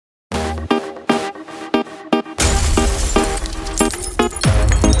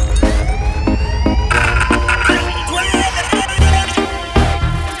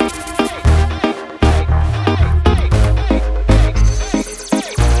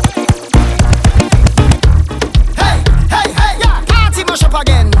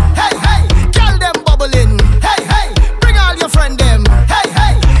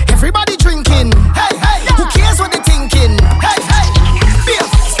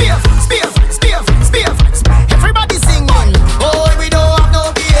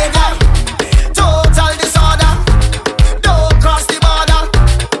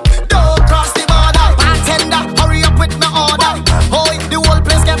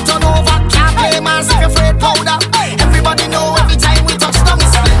get turn over. Can't play mass if you're afraid powder. Everybody know every time we touch down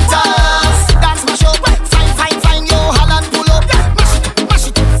it's splinters. Dance mash up, fine, fine, fine, yo, Holland pull up. Mash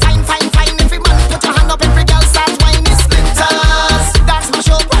it, fine, fine, fine. Every man put your hand up, every girl start whining it's splinters. Dance mash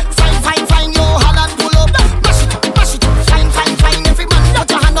up, fine, fine, fine, yo, Holland pull up. Mash it, fine, fine, fine. Every man put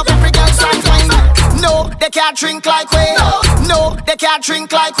your hand up, every girl start whining. No, they can't drink like we. No, they can't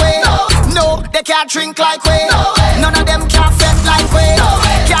drink like we. No, they can't drink like we. None of them can't fed like we.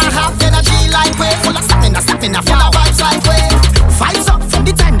 Can't have energy like we. Full of stamina, full of vibes like we. Vibes up from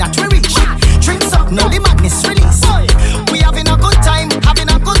the time that we reach. Drinks up, no the madness release. We having a good time,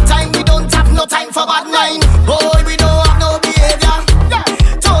 we don't have no time for bad mind. Boy, we don't have no behavior.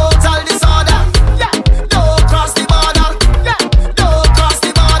 Total disorder. Don't cross the border. Don't cross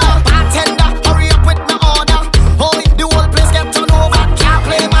the border. Bartender, hurry up with my order. Boy, the whole place get turned over. Can't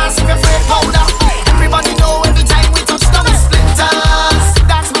play mass if you're afraid powder. Everybody know every time we touch down it's splinters.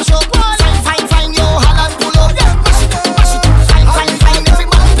 Dance mash up, fine, fine, fine, yo, Holland pull up. Mash it, fine, fine, fine. Every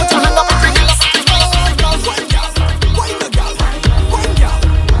man put your hand up, every girl start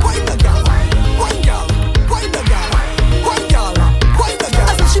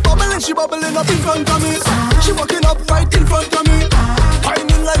She bubbling up in front of me. She walking up right in front of me.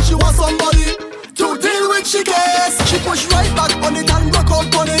 Whining like she was somebody to deal with she case. She push right back on it and rock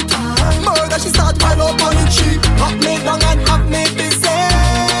up on it. Murder, she start wild up on it. She up me down and up me busy.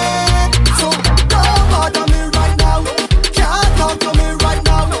 So don't bother me right now. Can't talk to me right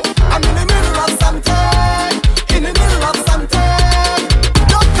now. I'm in the middle of something. In the middle of something.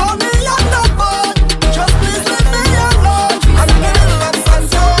 Don't call me on the phone. Just please leave me alone. I'm in the middle of something.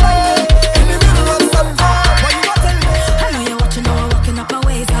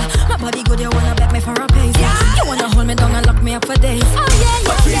 Good, you wanna bet me for a pace. Yeah. You wanna hold me down and lock me up for days. Oh yeah, yeah,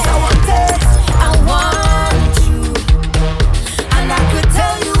 but please, yeah. I want it. I want you, and I could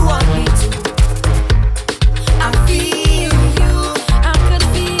tell you want me to. I feel you, I could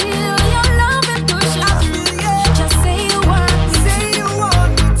feel your love and push. I feel you. Just say you want me, say you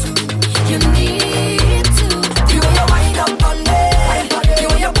want me to. You need to. You want your wind up on me, you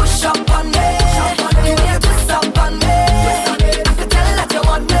want your push up on me, you want your twist up on me. I could tell that you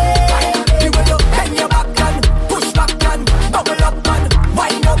want me. Bend your back and push back and bubble up and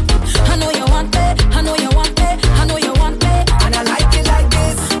wind up. I know you want it, I know you want it, I know you want it. And I like it like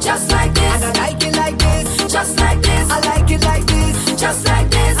this, just like this. And I like it like this, just like this. I like it like this, just like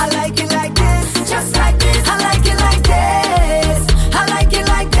this. I like it like this, just like this. I like it like this, I like it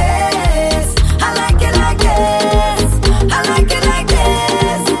like this. I like it like this, I like it like this.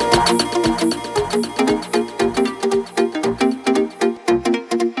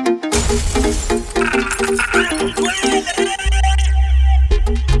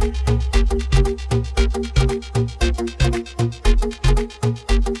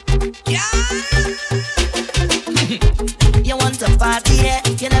 You want a party, yeah?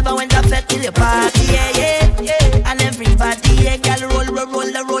 You never went to fete till you party, yeah, yeah, yeah. And everybody, yeah, girl,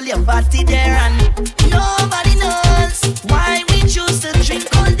 roll your body there, and nobody knows why we choose to drink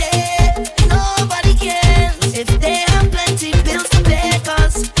all day. Nobody cares if they have plenty bills to pay,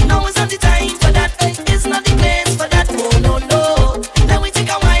 'cause now is not the time for that. It's not the place for that. Oh no no, now we take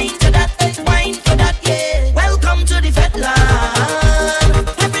a wine to that, wine for that, yeah. Welcome to the fete land.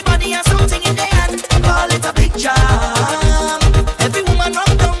 Everybody has something in their hand. Call it a big jam. Every woman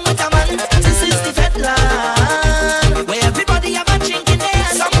rock down with a man. This is the fete land, where everybody have a drink in their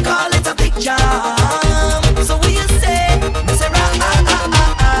hand. Some call it a big jam. So we say, Mr.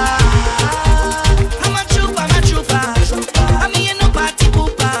 I'm a trooper, I'm a trooper. I'm here no party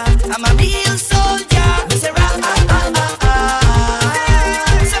pooper. I'm a real soldier. Mr. Say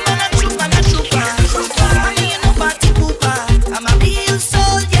man a trooper, I'm a trooper. I'm here no party pooper. I'm a real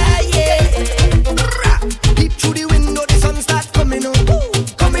soldier, yeah. Peep through the window, the sun start coming up.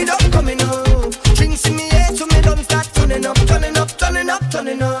 Coming up, coming up. Drinks in me head, so me don't start turning up, turning up, turning up,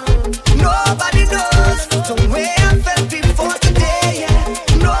 turning up. Nobody knows the way I felt before today, yeah.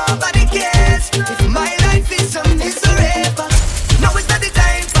 Nobody cares if my life is a misery, but now it's not the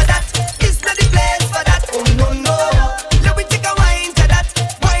time for that. It's not the place for that. Oh no no, let me take a wine to that,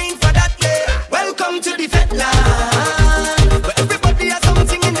 wine for that, yeah. Welcome to the fete land, where everybody has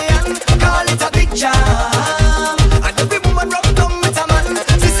something in their hand. Call it a big jam, and every woman rock down with a man.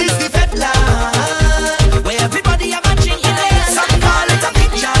 This is the fete land, Where everybody have a drink in their hand. Some call it a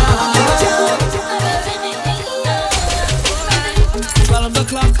big jam. 12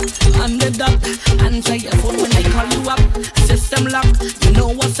 o'clock on the dot. Answer your phone when I call you up. System lock, you know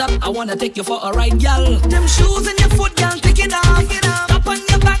what's up. I wanna take you for a ride, gal. Them shoes in your foot, gal, take it off. Up on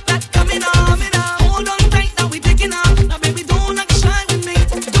your back, that coming off. Hold on tight, now we taking off. Now baby, don't act shy with me.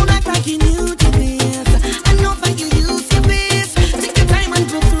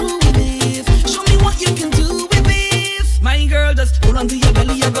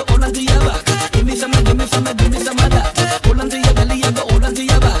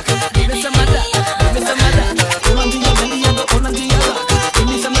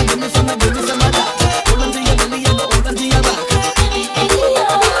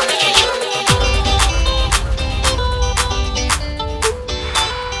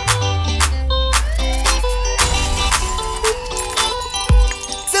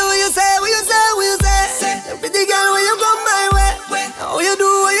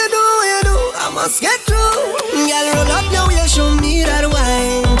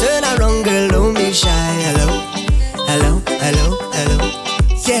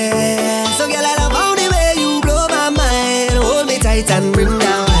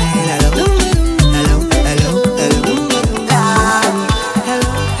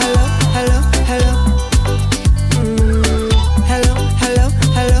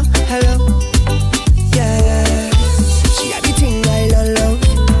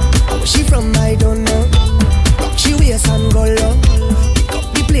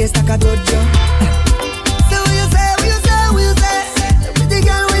 I told you. So what you say, what you say, what you say? Pretty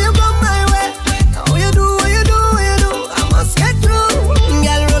girl, when you come my way, what you do, what you do, what you do? I must get through.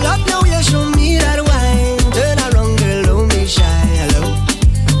 Girl, roll up now, you show me that wine. Turn around, girl, don't be shy. Hello,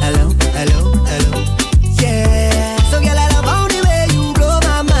 hello, hello, hello. Yeah. So girl, I love how the way you blow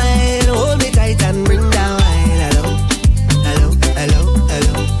my mind. Hold me tight and bring that wine. Hello, hello, hello,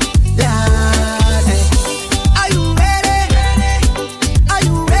 hello. Lord, hey. Are you ready? Are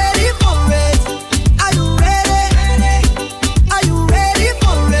you ready for it? Are you ready? Are you ready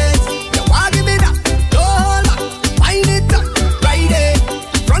for it? You want give me that? No hold back. Wind it up, ride it,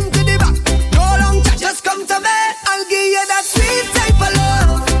 front to the back. No long chat, just come to me. I'll give you that sweet type of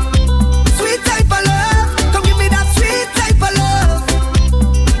love, sweet type of love. Come give me that sweet type of love,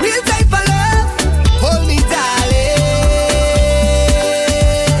 real type of love. Hold me, darling,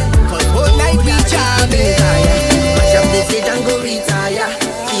 'cause whole night we jamming. Mash up the stage and go retire.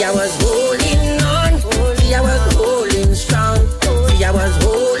 See, I was holding on. See, I was holding strong. See, I was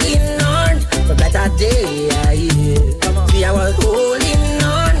holding on for better day. See, I was holding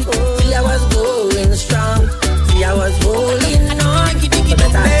on. See, I was going strong. See, I was holding on for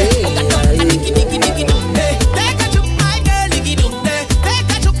better day.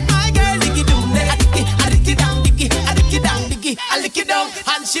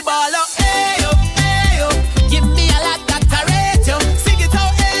 And she ball up, hey yo, give me a lot that I rate you. Sing it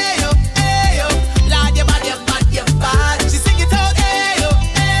out, hey yo, Lord, you bad, you bad, you bad. She sing it out, hey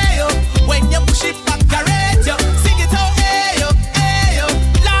yo, when you push it back, I rate you.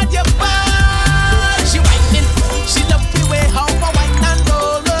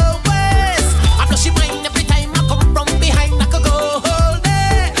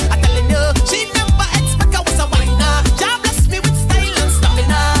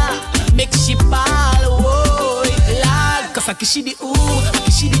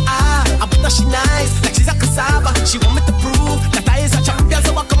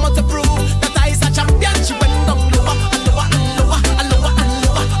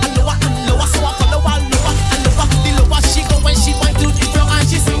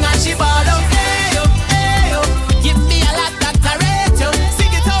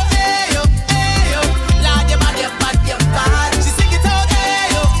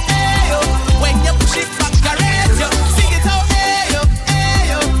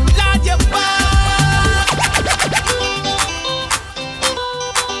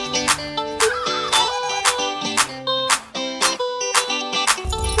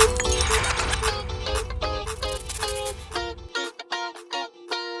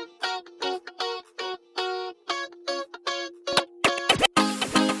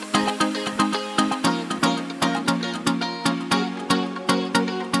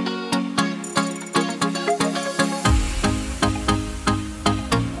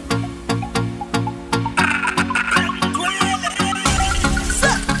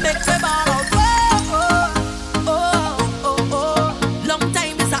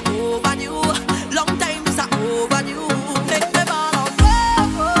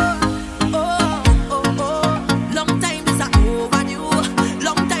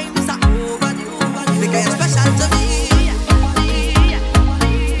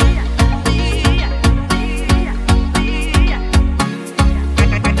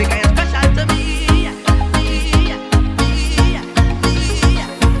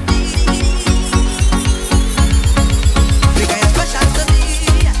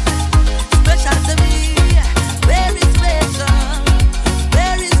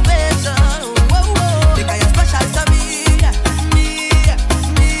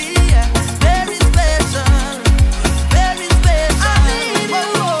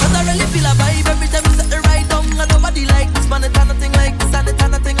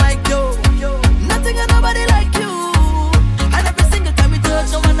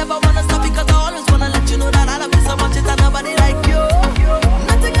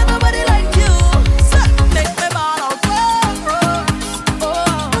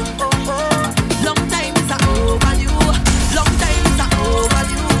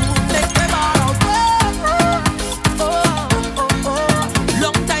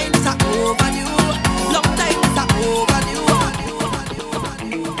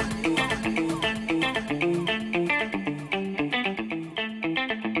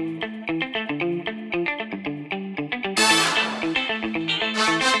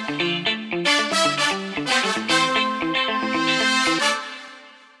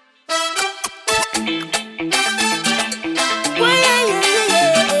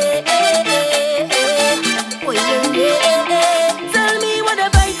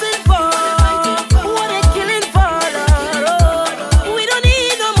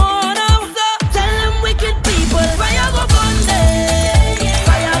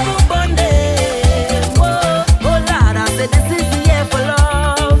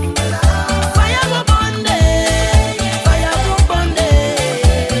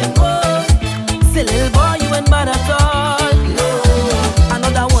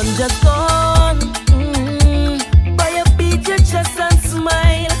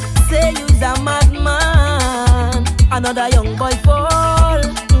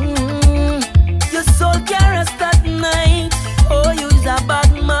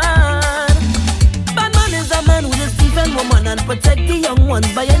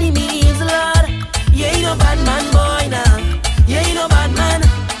 guns by any means, Lord. You ain't no bad man, boy, nah. You ain't no bad man.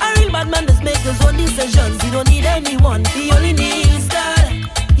 A real bad man just make his own decisions. He don't need anyone, he only needs God.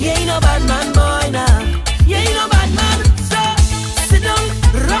 You ain't no bad man, boy, nah. You ain't no bad man. So, sit down,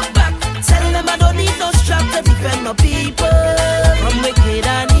 rock back. Tell them I don't need no strap to defend my people from wicked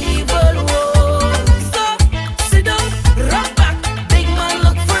and evil. Whoa. So, sit down, rock back. Big man,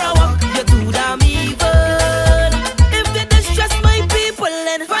 look for a walk. You're too damn evil. If they distress my people,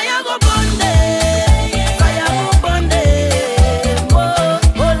 then fire go burn them. Fire go burn them. Oh,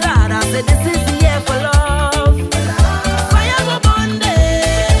 oh Lord, I said this is the year for love. Fire go burn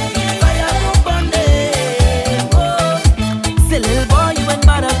them. Fire go burn them. Oh, say little boy, you ain't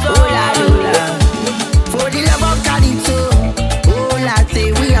bad at all. For the love of Calypso, oh Lord, say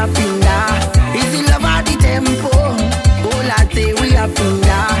we are finda. Is the love of the tempo, oh Lord, say we are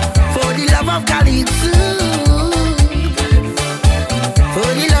finda. For the love of Calypso, for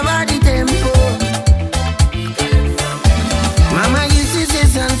the love of the tempo. Mama used to say,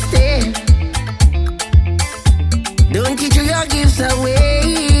 son, stay. Don't you throw your gifts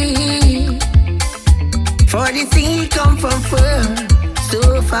away. For the thing come from far,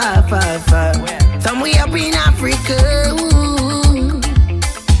 so far, far, far. Somewhere up in Africa, ooh.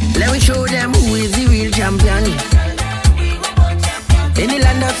 Let me show them who is the real champion. In the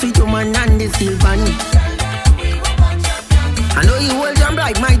land of sweet woman and the steel pan. I know you hold them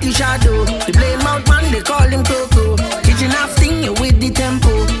like mighty shadow. The plain mouth man, they call him Coco. Kitchen half sting you with the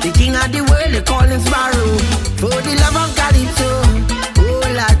tempo. The king of the world, they call him Sparrow. For the love of Calypso, oh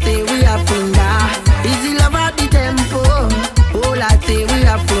latte, we are funda. Is the love of the tempo, oh latte, we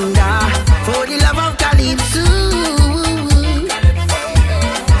are funda. For the love of Calypso,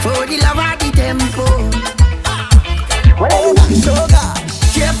 for the love of the tempo. Oh, sugar,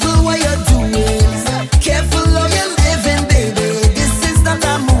 careful what you're doing. Careful how you're living, baby. This is not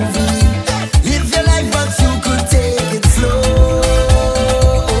a movie. Live your life, but you could take it slow.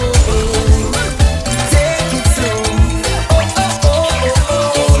 Take it slow. Oh, oh, oh, oh,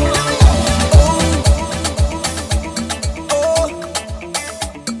 oh, oh,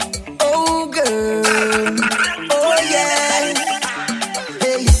 oh, girl. Oh, yeah.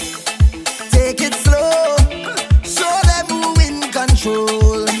 Hey, take it slow. Show them who in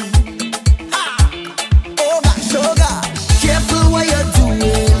control. Oh gosh, careful what you're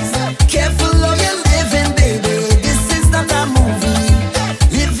doing. Careful how you're living, baby. This is not a movie.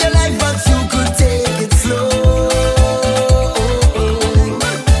 Live your life, but you could take it slow.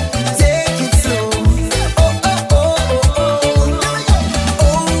 Take it slow. Oh, oh, oh, oh, oh.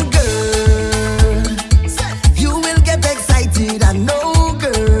 Oh, girl. You will get excited, I know,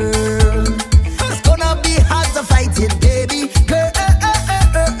 girl. It's gonna be hard to fight it, baby. Girl,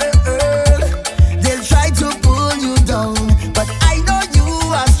 they'll try to pull you down, but I know you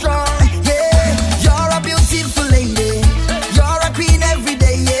are strong. Yeah, you're a beautiful lady. You're a queen every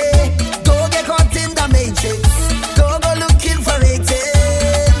day. Yeah, don't get caught in the matrix. Don't go looking for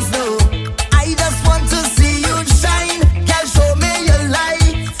ratings. No, I just want to see you shine. Girl, show me your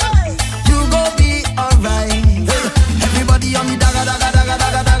light. You gon' be alright. Everybody on me daga daga daga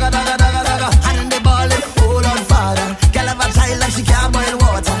daga daga daga daga daga. And they ballin', hold on, father. Girl have a child like she can't boil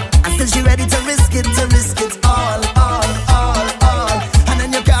water, and still she ready to risk it all. And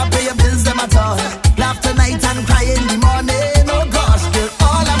then you can't pay your bills them at all. Laugh tonight and cry in the morning. Oh gosh, girl,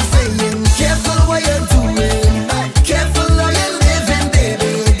 all I'm saying, careful what you're doing. Careful how you're living,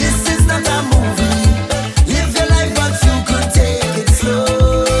 baby. This is not a movie. Live your life, but you could take it slow.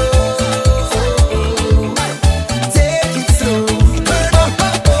 Take it slow.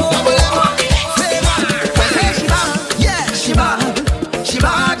 Yeah, she bad.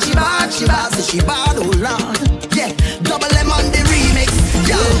 Say she bad, oh Lord. Yeah, double M on the remix.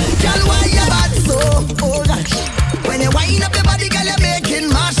 Yo, girl, why you bad so? Oh gosh, when you wind up your body, girl, you're making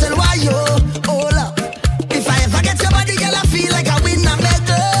Marshall. Why yo? Oh Lord, if I ever get your body, girl, I feel like I win a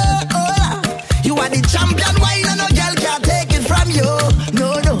medal. Oh Lord, you are the champion. Why no girl can't take it from you?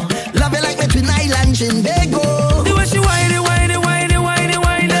 No, love you like me Twin Island, Shinbego. The way she whine it.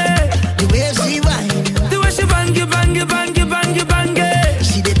 The way she whine, The way she bang it.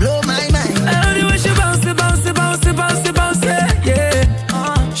 she dey blow my mind. Oh, the way she bounce it. Yeah.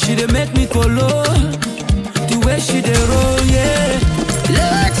 She dey make me go low. The way she dey roll, yeah.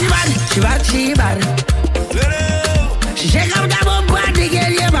 Look, she bad. She shake up that bum body,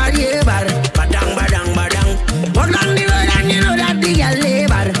 girl, you bad. Badang. Walk down the road and you know that the girl lay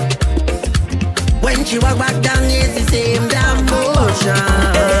bad. When she walk back down, it's the same damn motion.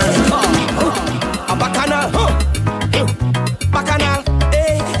 A bacchanal, bacchanal,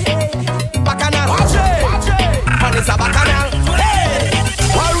 bacchanal. Man, it's a bacchanal.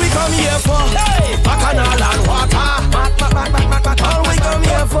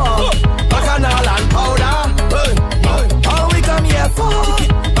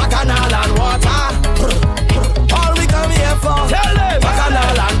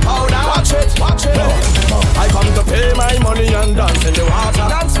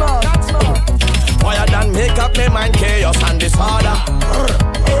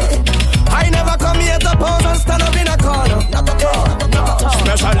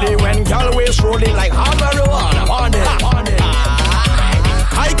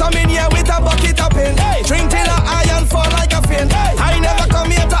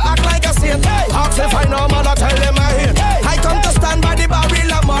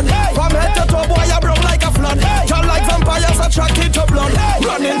 track it to blood.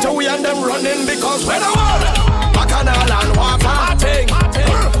 Running to we and them running because we're the one. Bacchanal and water.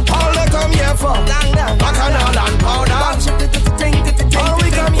 All they come here for. Bacchanal and powder. All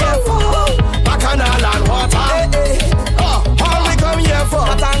we come here for. Bacchanal and water. All we come here for.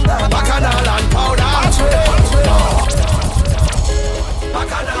 Bacchanal and powder.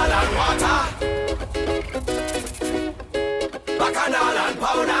 Bacchanal and water. Bacchanal and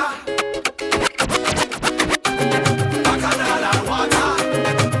powder. Bacchanal and water.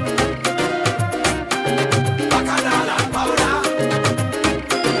 Bacchanal and powder.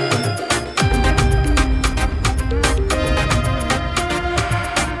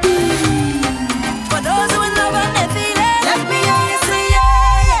 For those who in love and they feel it, let me hear you say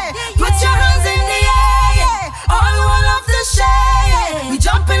yeah, yeah. Put your hands in the air, yeah. All who love to share, yeah. We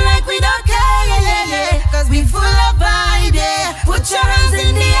jumping like we don't care, yeah, yeah, yeah. Cause we full of vibe, yeah. Put your hands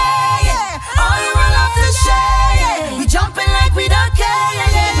in the air, yeah. All who love to share, yeah. We jumping like we don't care, yeah,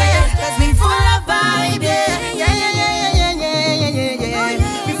 yeah, yeah. Cause we full of vibe, yeah. Yeah, yeah, yeah, yeah, yeah, yeah, yeah, yeah.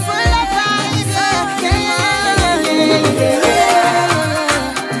 We full of vibe, yeah. Yeah, yeah, yeah, yeah, yeah, yeah.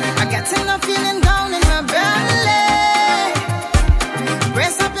 I got enough feeling down in my belly.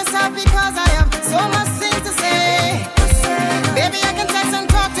 Brace up yourself because I have so much things to say. Baby, I can text and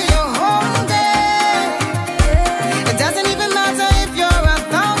talk to you whole day. It doesn't even matter if you're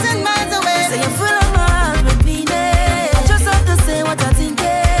 1,000 miles away. So you're full of my heart with me, I just have to say what I think. I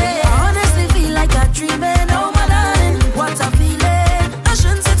honestly feel like I'm dreaming. Oh my darling, what I'm feeling. I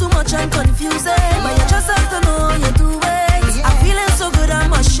shouldn't say too much, I'm confusing. But you just have to know you do it. I'm feeling so good, I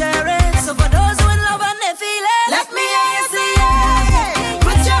must share it. So for those who in love and they feel it, let me hear you say yeah, yeah.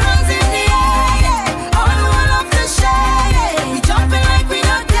 Put your hands in the air, yeah. All who love to share, yeah. We jumping like we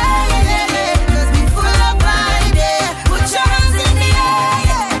don't care, yeah, yeah, yeah. Cause we full of vibe, yeah. Put your hands in the air,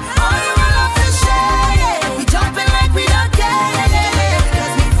 yeah. All who love to share, yeah. We jumping like we don't care, yeah, yeah, yeah.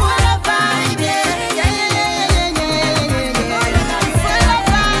 Cause we full of vibe, yeah. Yeah, yeah, yeah, yeah, yeah, yeah, yeah. We full of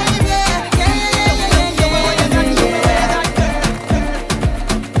vibe, yeah. Yeah, yeah, yeah, yeah, yeah, yeah.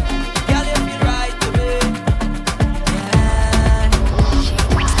 Girl, if you right to me,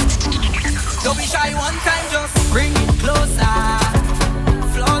 don't be shy one time, just bring it closer.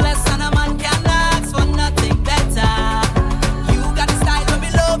 Flawless and a man can ask for nothing better. You got the style of me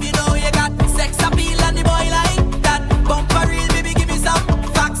love, you know you got sex appeal and the boy like that. Bumper real, baby, give me some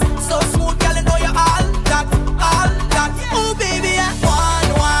facts. So smooth, girl, you know you all that, all that. Oh, baby, I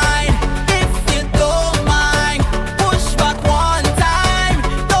want wine, if you don't mind. Push back one time,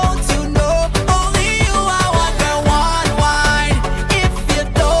 don't you know? Only you I want, girl, one wine, if you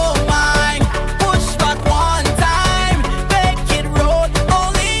don't mind. Push back one time, make it roll.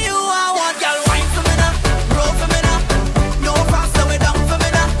 Only you I want, girl, wine for me now, roll for me now. No faster, we down for me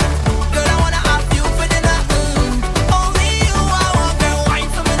now. Girl, I wanna have you for dinner. Only you I want, girl, wine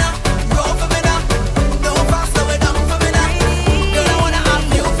for me now, roll for me now. No faster, we down for me now. Girl, I wanna have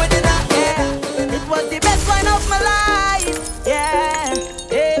you for dinner. Yeah, it was the best wine of my life. Yeah,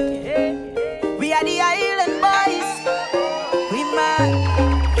 we are the island boys. We mad.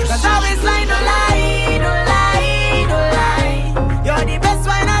 Cause always lie, no lie, no lie, no lie. You're the best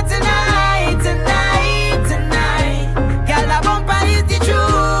wine of tonight, tonight, tonight. Girl, the bumper is the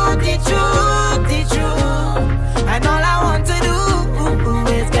truth, the truth, the truth. And all I want to do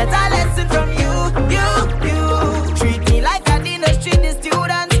is get a lesson from you, you. Treat me like I didn't treat the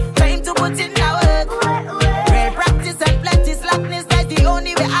students. Time to put in our work. Real practice and plenty slackness, that's the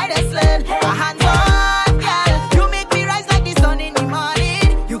only way I just learn. A hands on, girl. You make me rise like the sun in the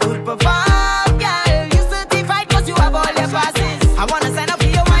morning. You could perform, girl. You certified cause you have all your passes. I wanna sign up for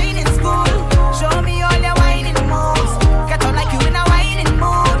your wine in school. Show me all your whining moves. Get on like you in a whining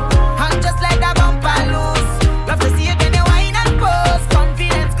mood. And just let that bumper loose. Love to see you when you whine and pose.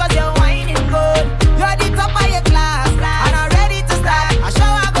 Confidence cause you're whining good. You're the top of your class. And I'm ready to start. I show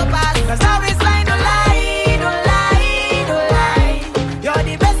I go past. Cause now it's line, no lie, no lie, no lie. You're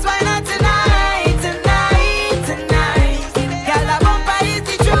the best wine of tonight, tonight, tonight. Girl, the bumper is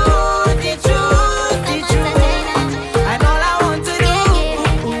the truth, the truth, the truth. And all I want to do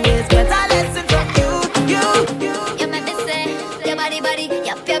is get a lesson from you. You make me say, your body,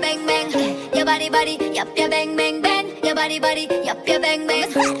 yup, your bang bang. Your body, yup, your bang bang bang. Your body, yup, your bang bang.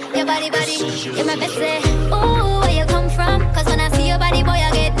 Your body, you make me say, ooh, where you come from? Cause when I see your body, boy,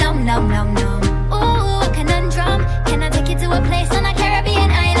 I get numb, numb, numb, numb. Ooh, a conundrum. Can I take you to a place on a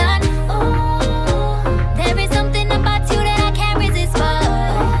Caribbean island? Ooh, there is something about you that I can't resist, but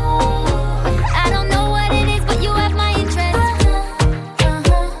I don't know what it is, but you have my interest.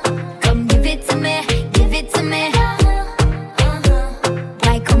 Come give it to me, give it to me.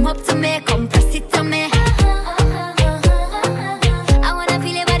 Why come up to me, come press it to me.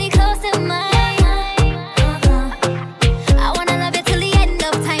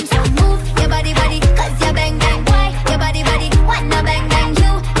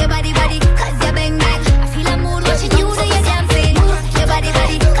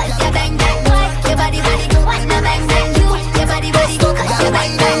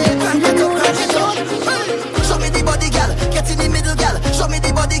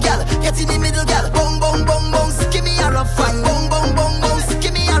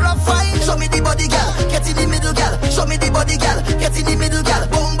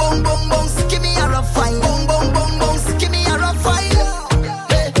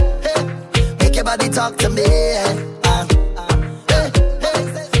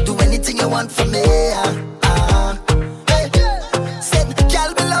 want for me. Hey, said,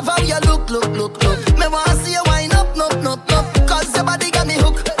 girl, me love how you look. Me wanna see you wind up, cause your body got me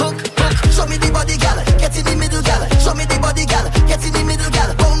hook. Show me the body, girl, get in the middle, girl. Show me the body, girl, get in the middle,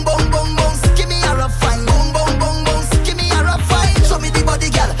 girl. Boom, boom, boom, boom, give me a rough fine. Boom, boom, boom, boom, give me a rough fine. Show me the body,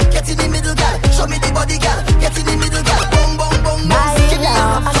 girl, get in the middle, girl. Show me the body, girl, get in the middle, girl. Boom, boom, boom, boom, give me a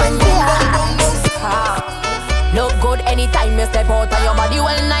rough fine. Boom, boom, boom, boom. Look good anytime you step out and your body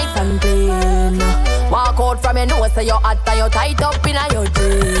well nice and clean. Walk out from your nose so you're hot and you're tight up in your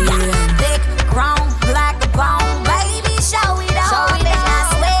jeans. Thick, grown, black, brown, baby, show it off. Show it off. I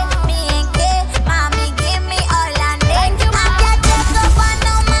swear, me and kid, mommy, give me all I need. Thank you, I get dressed up on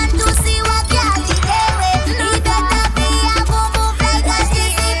no man to see what girl she there with. He better be a boom boom like a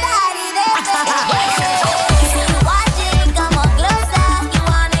sissy body there. See you watching, come on closer.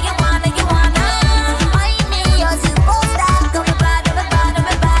 You wanna. Find me your superstar. Come on, bada.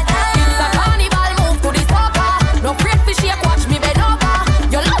 It's a carnival, move to the soca. No afraid to shake, watch me bend over.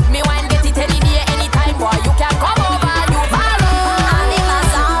 You love me when get it any day, anytime, boy. You can come over, you follow. I'm in my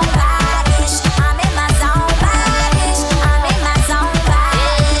zone, badish. I'm in my zone, badish. I'm in my zone,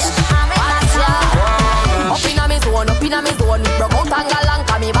 badish. I'm in my zone. Up inna me zone. Broke out and galang,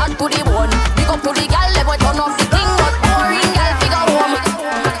 come me back to the bone. Big up to the gal, let me turn off the thing. But boring gal, figure home.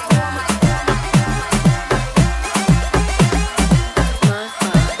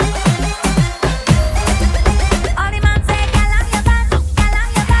 All the man say, "Girl, I'm your band,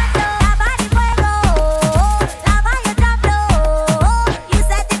 lava the fuego, lava your top low. You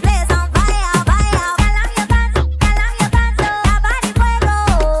set the place on fire. Girl, I'm your band, lava the fuego,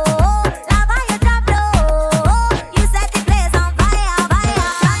 lava your top low. You set the place on fire. Baila,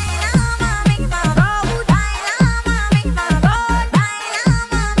 mami, ma go good, baila, mami, ma go, baila,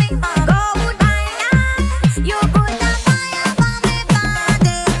 mami, ma go good, baila. You put the fire on me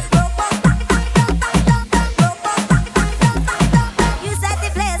body. You set the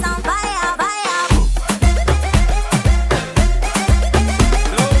place on fire.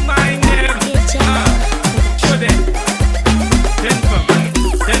 Blow my name. Show them. Ten from,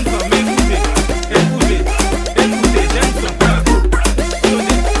 écoutez, jeune femme.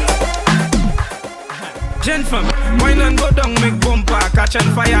 Jeune femme, wine and go down, make bumper, catch on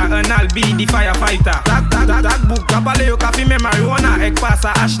fire, and I'll be the firefighter. That book, kabale yo kafi me marijuana, ek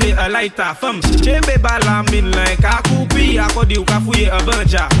pasa acheter a lighter. Femme, chebe bala min like a coupi, akodi yo kafuye a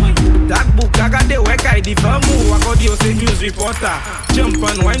banja. That book, agade wekai di famu, akodi yo se news reporter. Jump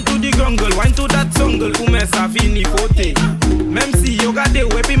and wine to the jungle, wine to that jungle, pou men sa fini fote. Même si yo gade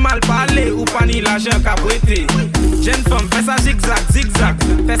wepi mal parler, ou pani l'argent ka prêter. Jeune femme, fais ça zigzag,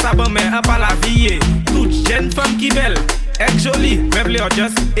 fais ça bon mais un pas la vie. Toute jeune femme qui belle, est jolie, même les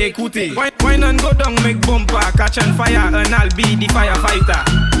just écouter. Wine and go down, make bumper, catch on fire, and I'll be the firefighter.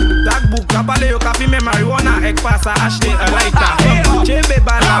 That book, kapale yo kafi me marijuana, ek pasa acheter a lighter. Chebe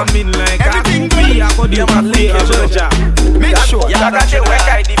bala min like a coupi, akodi yo kafuye a banja. Make sure ya gade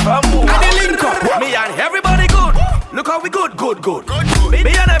wekai di famu. and the link up. Me and everybody good. Look how we good.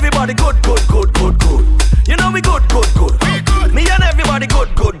 Me and everybody good. You know we good. Me and everybody good.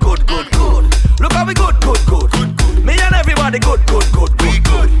 Look how we good. Me and everybody good.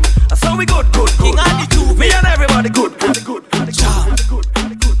 So we good. Me and everybody good.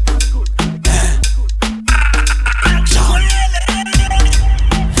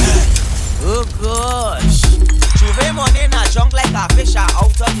 Oh gosh, Juve money in a junk like a fish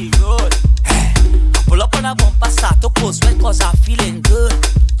out on the road. I pull up on a bumper, start to post sweat cause I'm feeling good.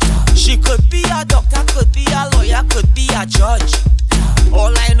 She could be a doctor, could be a lawyer, could be a judge.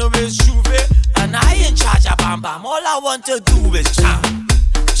 All I know is Juve, and I in charge of Bam Bam. All I want to do is jam.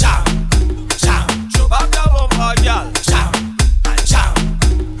 Jump up the bumper, girl. Jam.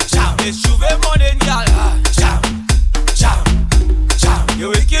 It's Juve money, girl. Jam. You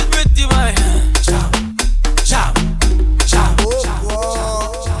wicked with the man. Jam.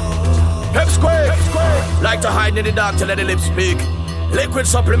 Pep square. Like to hide in the dark to let the lips speak. Liquid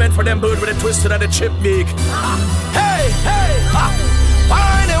supplement for them bird with a twisted and a chip beak. Hey,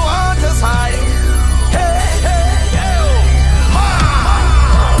 find the water's high. Hey,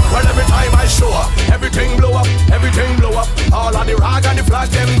 well, every time I show up, everything blow up. All of the rag and the flag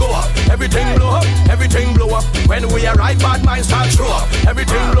them go up. Everything blow up. When we arrive, bad minds start show up.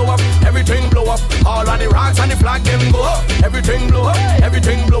 Everything blow up. All of the rags and the flag them go up. Everything blow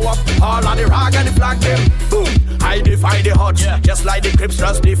up. All of the rag and the flag them boom. I defy the odds, just like the Crips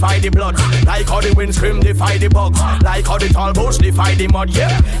just defy the blood. Like how the wind scream defy the bugs. Like how the tall boats defy the mud.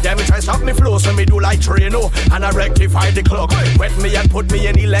 Yeah, them try stop me flow, so me do like Trino and I rectify the clock. Wet me and put me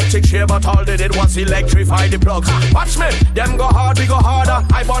in electric chair, but all they did was electrify the plugs. Watch me, them go hard, we go harder.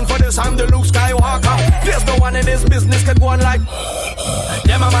 I born for this, I'm the Luke Skywalker. There's no one in this business can go on like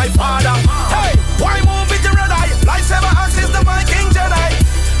them are my father. Hey, why move with the red eye? Lightsaber axis the Viking Jedi.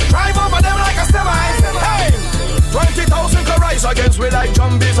 Drive over them like a semi. Hey, 20,000 can rise against we like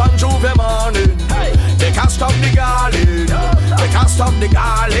zombies on Juve morning. Hey, they can't stop the garland. They can't stop the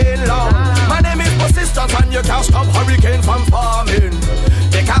garland long. My name is persistence and you can't stop hurricane from forming.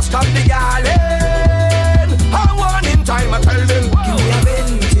 They can't stop the garland. I want in time I tell them. Give me a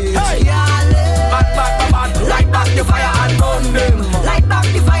vintage. Hey, bad, bad, bad, bad. Light back the fire and burn them. Light back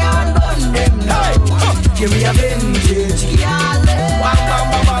the fire and burn them. Hey, give me a vintage. bam, bam,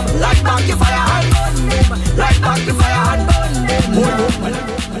 bam, bam. Light back the fire and burn them. Light back the fire and burn them.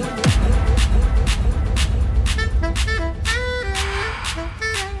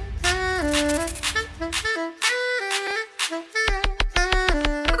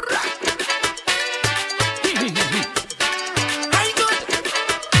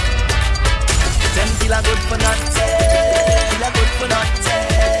 Good for nothing, good for nothing,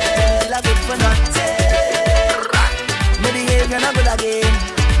 good for nothing. My behavior not good again,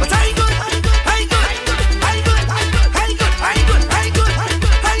 but I good, I good, I good, I good, I good, I good, I good,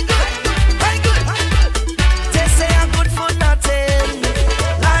 I good, I good, I good. They say I'm good for nothing,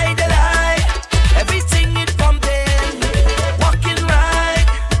 lie the lie, everything it pumping, walking right,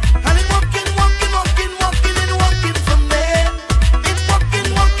 and it walking, walking, walking, walking and walking for me. It's walking,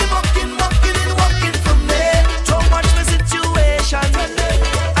 walking, walking, walking and walking for me. So much my situation,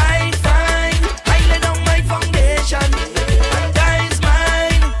 I find I lay down my foundation, and that is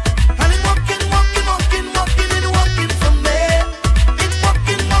mine. And it's walking, walking, walking, walking and walking for me. It's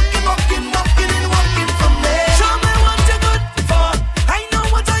walking, walking, walking, walking and walking for me. Show me what you're good for. I know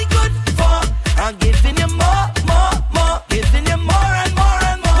what I'm good for. I'm giving you more, more, more, giving you more and more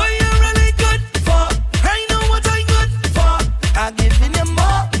and more. What you really good for? I know what I'm good for. I'm giving you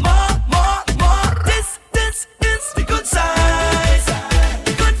more, more, more, more. This is the good side,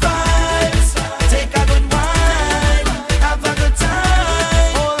 the good vibes. Take a good wine, have a good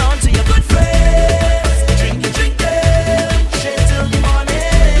time. Hold on to your good friends. Drink it, shit till the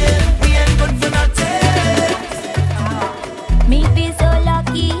morning. We ain't good for nothing. Me feel so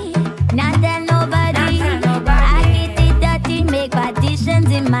lucky, not tell nobody. I get it dirty, make partitions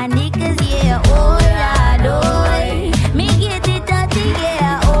in my knickers, yeah. Oh Lord, oh. Me get it dirty,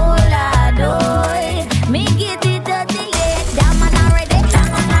 yeah. Oh Lord, oh. Me get it dirty, yeah. That man already,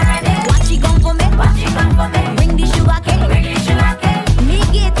 Watch it come for me, Bring the sugar cane, Me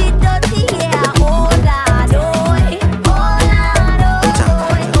get it dirty, yeah. Oh Lord, oh. Oh Lord,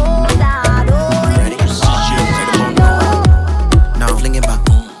 oh. Oh Lord, oh. Now fling it back,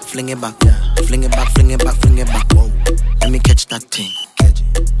 fling it back, fling it back, fling it back, fling it back. Whoa. Let me catch that thing.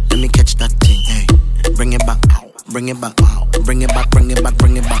 Let me catch that thing. Hey, bring it back, bring it back, bring it back, bring it back,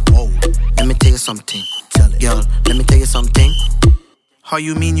 bring it back. Whoa. Let me tell you something, girl. Let me tell you something. How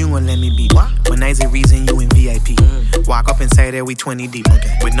you mean you won't let me be? What? When I's a reason you in VIP. Walk up inside there, we 20 deep.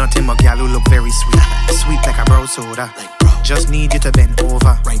 Okay. With nothing but gal who look very sweet. Sweet like a brown soda. Just need you to bend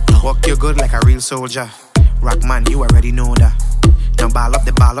over. Walk you good like a real soldier. Rock man, you already know that. Now ball up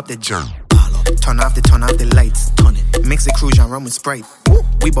the germ. Turn off the lights. Mix the cruise and run with Sprite.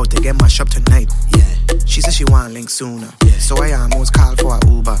 We bout to get mashed up tonight. Yeah. She said she want link sooner. Yeah. So I almost called for a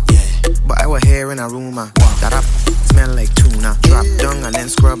Uber. Yeah. But I was hearing a rumor that I smell like tuna. Drop down and then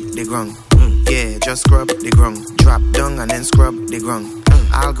scrub the ground. Yeah, just scrub the ground. Drop down and then scrub the ground.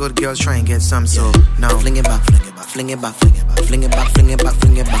 All good girls try and get some, so now fling it back, fling it back, fling it back, fling it back, fling it back, fling it back,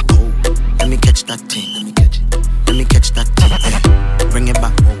 fling it back. Oh, let me catch that thing. Let me catch it. Let me catch that thing. Hey. Bring it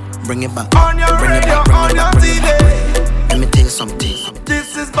back. Bring it back. On your bring radio, it back, on your bring it back, bring it TV. back. Let me tell you something.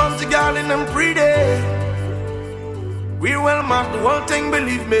 This is Bouncy Girl in them pre-day. We will mark the whole thing,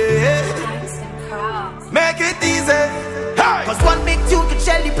 believe me. Make it easy. Hey. Cause one big tune could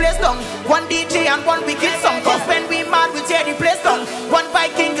shell the place down. One DJ and one wicked song. Cause when we mad, we tear the place down. One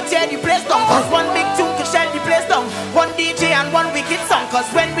Viking could tear the place down. Cause one big tune could shell the place down. One DJ and one wicked song. Cause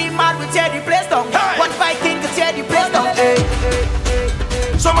when we mad, we tear the place down. Hey. One Viking could tear the place down. Hey.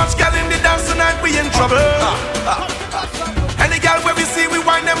 So much girl in the dance tonight, we in trouble. Any girl where we see, we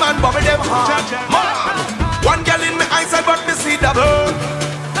wind them and bubble them. One girl in my eyesight, but me see double.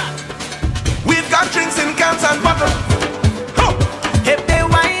 We've got drinks in cans and bottles. If they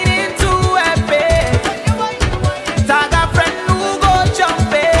whining too happy, tag a friend who go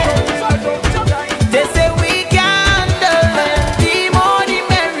jumping. They say we can the money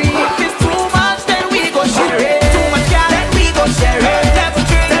merry. If it's too much, then we go share it. Too much gal, then we go share it. Let's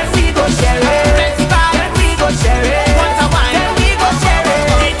drink, then we go share it. Plenty bar, then we go share it. Want a wine, then we go share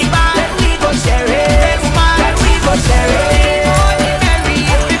it. 80 bar, then we go share it.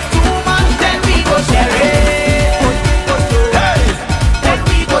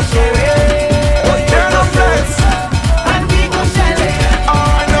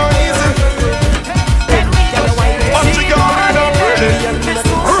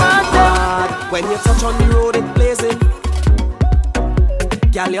 When you touch on the road, it blazing.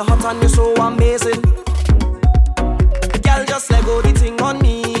 Girl, you're hot and you're so amazing. Girl, just let go the thing on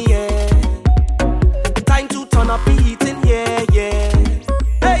me, yeah. Time to turn up the heating, yeah, yeah.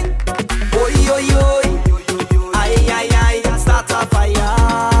 Hey, oi, oi, oi, aye, aye, aye, start a fire,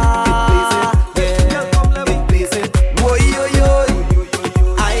 yeah. Oi, oi, oi,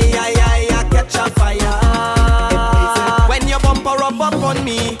 aye, aye, aye, catch a fire. When your bumper up on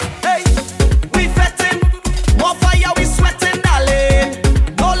me, hey, we fetting, more fire, we sweating, darling.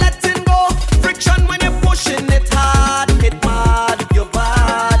 No letting go, friction when you're pushing it hard, it mad, you're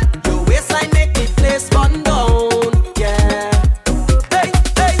bad. Your waistline make the place burn down, yeah. Hey,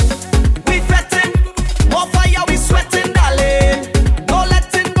 hey, we fetting, more fire, we sweating, darling. No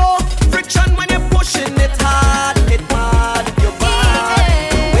letting go, friction when you're pushing it hard, it mad, you're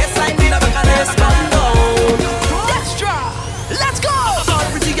bad. Your waistline make the place burn down. Extra, let's go. All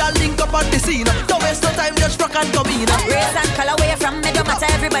pretty girl link up on the scene. Don't waste no time, just rock and come in. Race and color where from me, don't matter.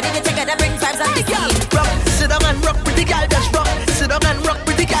 Everybody get together, bring vibes on the Girl, scene. rock, sit down and rock, pretty girl, just rock. Sit down and rock,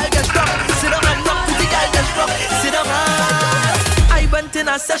 pretty girl, just rock. Sit down and rock, pretty girl, just rock. Sit down. I went in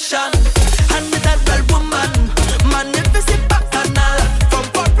a session and with that girl woman, man, if you sit back and all, from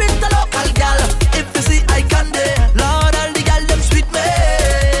foreign to local girl, if you see I can there, Lord, all the girl them sweet me,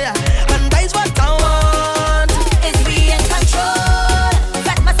 and that's what I want. Is we in control?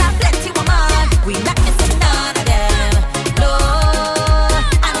 That must have plenty woman. We not missing none of them. No,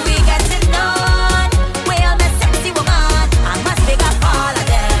 and we getting none. We all the sexy woman. I must pick up all of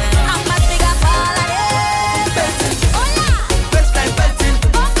them. I must pick up all of them. Hola, Waistline belting,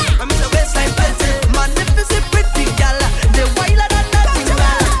 I'm in the waistline belting, man, if you see pretty girl, they wilder than that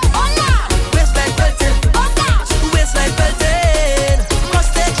girl. hola, Waistline belting, hola. waistline belting,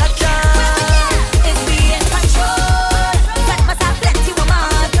 must take a chance. Is we in control? That must have plenty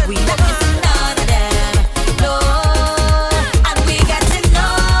woman. We not missing none of them. No, and we getting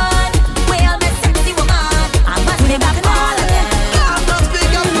none. We all the sexy woman. I must pick up all of them. I must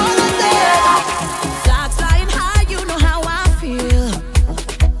pick up all of them. Flags flying high, you know how I feel.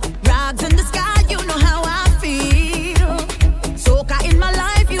 Rags in the sky, you know how I feel. Soca in my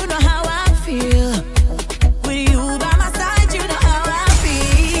life, you know how I feel. With you by my side, you know how I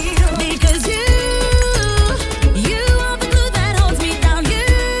feel. Because you are the glue that holds me down. You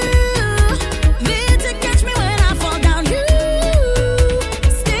there to catch me when I fall down. You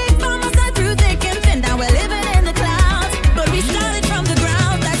stick by my side through thick and thin. Now we're living in the clouds, but we started from the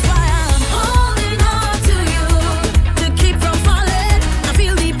ground. That's why I'm holding on to you to keep from falling. I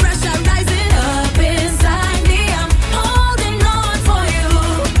feel the pressure rising up inside me. I'm holding on for you.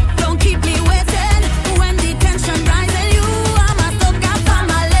 Don't keep me waiting when the tension rises. You are my soca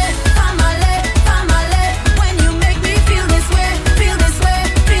family, family, family. When you make me feel this way, feel this way,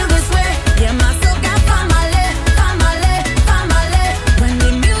 feel this way. Yeah, my soca family, family, family. When the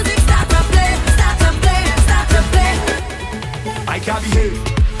music start to play, start to play, start to play. I can't behave.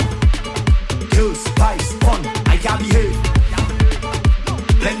 Girls, spice, fun, I can't behave.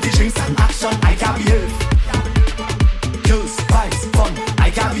 Plenty drinks and action, I can't behave. Girls, spice, fun, I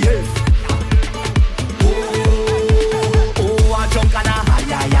can't behave. Oh, I drunk and a high,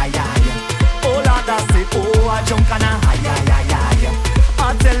 high, high, high. Oh, Lord, I say, oh, I drunk and a high, high, high, high.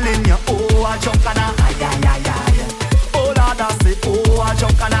 I'm telling you, oh, I drunk and a high, high, high, high. Oh, Lord, I say, oh, I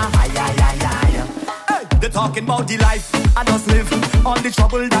drunk and a high, high, high, high. Hey, they're talking about the life I just live, all the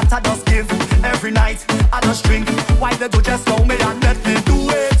trouble that I just give. Every night I just drink. Why they do just know me and let me do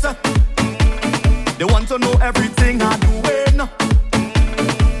it? They want to know everything I'm doing,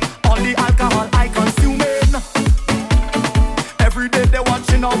 all the alcohol I consuming. Every day they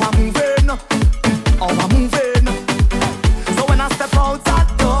watching how I'm moving, how I'm moving. So when I step out that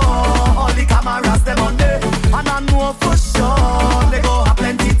door, all the cameras them on me, and I know for sure they go have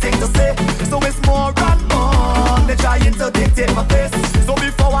plenty things to say. So it's more and more they trying to dictate my pace. So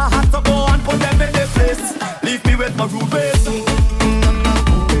before I had to go and put them in their place, leave me with my rude ways.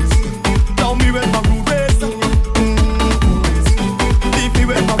 Tell me with my rude ways.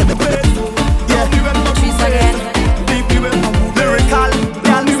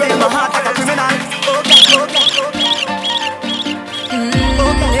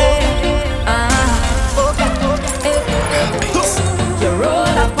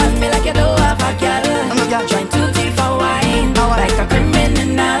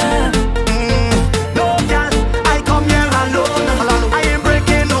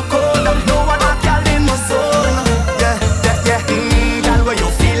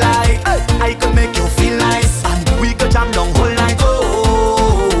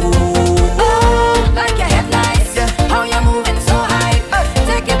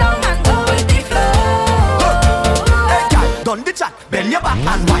 the chat. Bend your back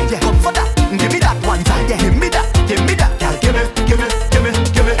and wine, yeah. Come for that. Give me that one time, yeah. Give me that, girl. Give me.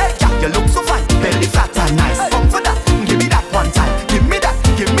 Hey, girl, you look so fine. Belly fat and nice. Come for that. Give me that one time. Give me that,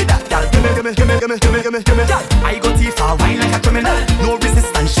 girl. Give me. Girl, I go too far, wine like a criminal. No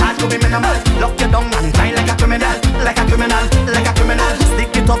resistance, shot to be minimal. Lock you down and grind like a criminal.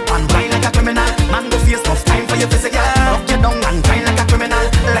 Stick it up and wine like a criminal. Man, go face enough time for your physical. Lock you down and grind like a criminal.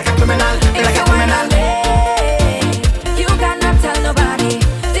 You cannot tell nobody.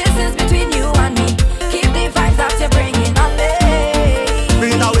 This is between you and me. Keep the vibes that you're bringing on me.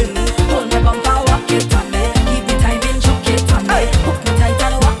 Bring it away. Hold me bumper, walk it on me. Keep the timing, choke it on me. Hook me tight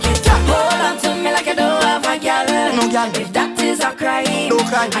and walk it on me. Hold on to me like you don't have a gal. No gal. If that is a crime, no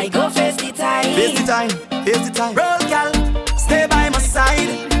crime. I go face the time. Face the time. Roll gal, stay by my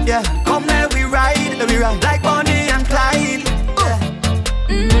side. Yeah, come there we ride like Bonnie and Clyde.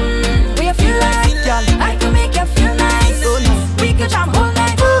 We feel like gal. I could make you feel nice. We could jam all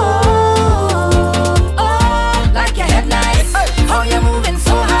night. Oh, like your head nice. How you moving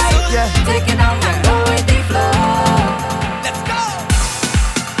so high? Yeah. Take it down and go with the flow. Let's go.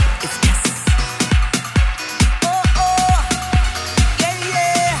 It's yes.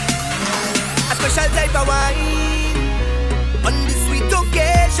 Yeah. A special type of wine on this sweet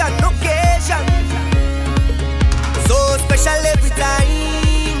occasion. So special every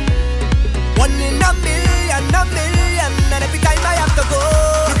time. One in a million. And every time I have to go,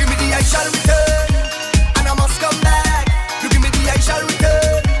 you give me the I shall return, and I must come back. You give me the I shall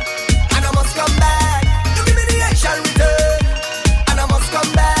return, and I must come back. You give me the I shall return, and I must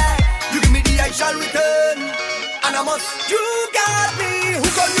come back. You give me the I shall return, and I must. You got me.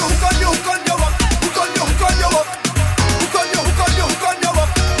 Hook on you up. Hook on you up.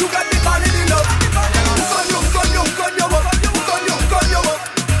 You got me falling in love. Hook on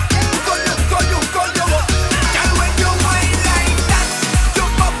you up. Girl, when you whine like that, you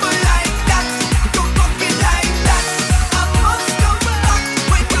bubble like that, you fucking like that, I must come back.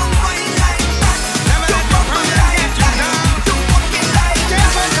 When you whine like that, you bubble like that, you fucking like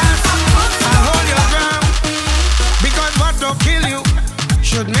that, I'll hold your ground, because what don't kill you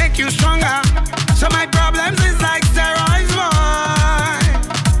should make you stronger. So my problems is like steroids, boy.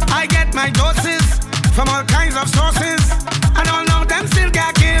 I get my doses from all kinds of sources, and all of them still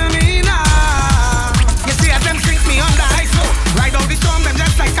can't kill me now. You see, as them sink me under ice, so ride out the storm, them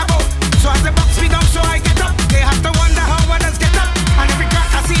just like a boat. So as the box speed up, so I get up. They have to wonder how others get up, and every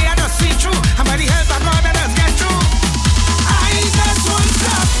crack I see, I just see through. And by the help of God, I just get through. I just won't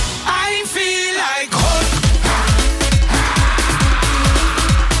stop. I feel like Hulk.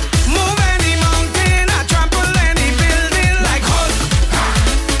 Move any mountain, I trample any building like Hulk.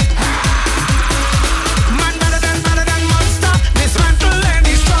 Man better than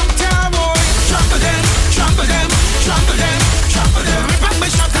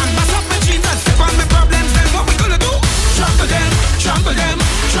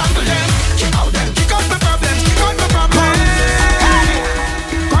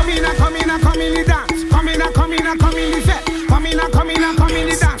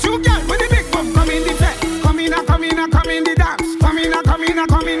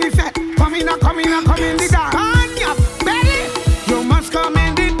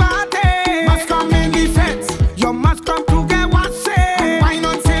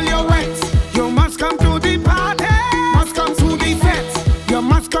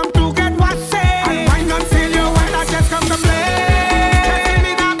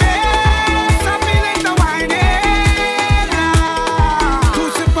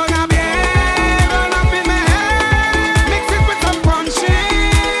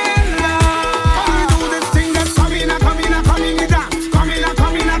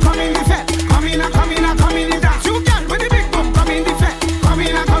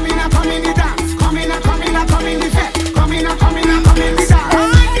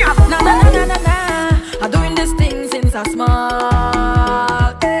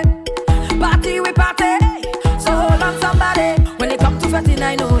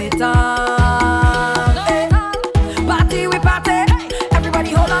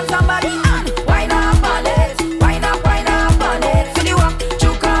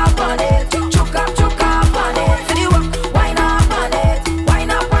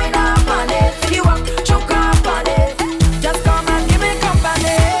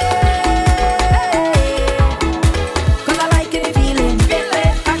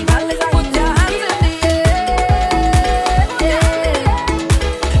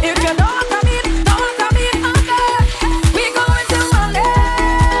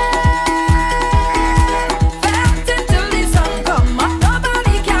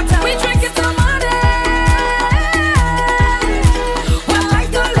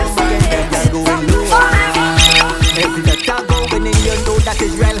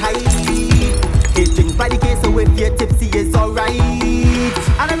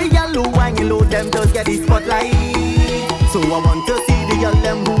the spotlight. So I want to see the girl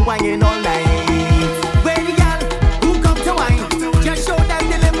them who whining all night. Where the girl who come to wine, just show them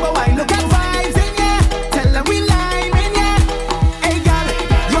the limbo wine. Look at vibes in ya, tell them we lime in ya. Hey girl,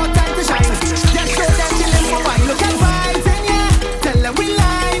 your time to shine. Just show them the limbo wine. Look at vibes in ya, tell them we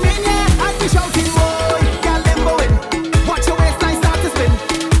lime in ya. And we shouting boy, girl limbo in. Watch your waistline start to spin.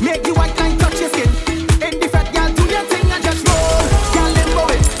 Make the white line touch your skin. In the fat girl do your thing and just roll. Girl limbo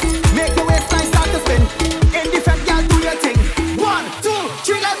in. Make your waistline start to spin. In the fat girl do your thing. 1, 2,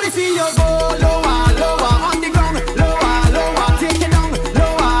 3, let me see you go lower, lower on the ground, lower, lower, take it down,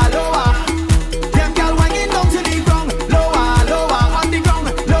 lower, lower. Them girl wanging down to the ground, lower, lower on the ground,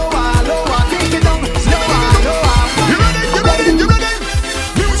 lower, lower, take it down, lower, lower. You ready? You ready? You ready?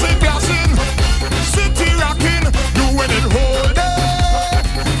 Music blasting, city rocking, doing it whole day,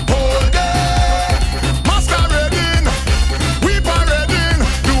 whole day. Masquerading, we parading,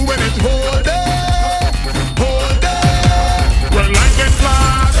 doing it whole day, whole day. When lightning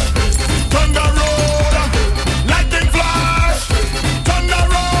flash, thunder roll, lightning flash, thunder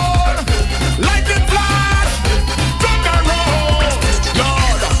roll, lightning flash, thunder roll.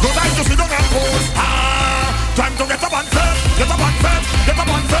 Lord, go time to sit down and pose. Time to get up and serve, get up and serve, get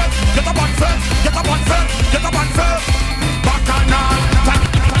up and serve, get up and serve, get up and serve, get up and serve. Bacchanal time.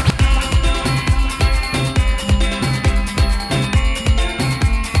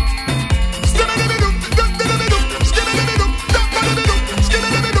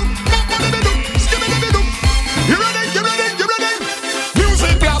 You ready? You ready? You ready?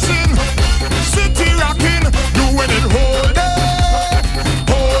 Music blasting, city rocking, doing it whole day,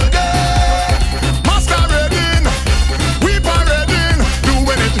 whole day. Masquerading, we parading,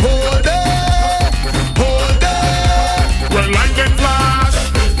 doing it whole day, whole day. When lightning flash,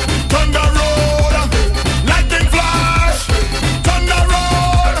 thunder roll, lightning flash, thunder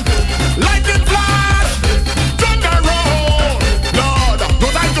roll, lightning flash, thunder roll. Lord, no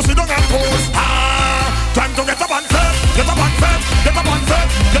time to sit down and pose. Time to get up and serve, get up and serve, get up and serve,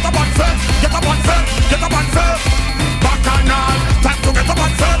 get up and serve, get up and serve, get up and serve. Bacchanal, time to get up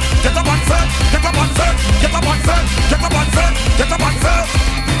and serve, get up and serve, get up and serve, get up and serve, get up and serve, get up and serve.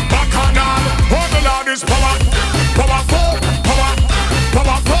 Bacchanal, oh the Lord is power, powerful, power,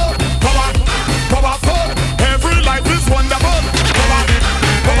 powerful, power, powerful. Every life is wonderful. Power,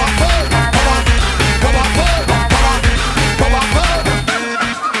 powerful, power, powerful, power, powerful.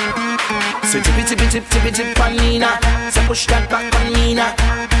 Say tippy tippy tip tippy tip on Nina. Say push that back on Nina.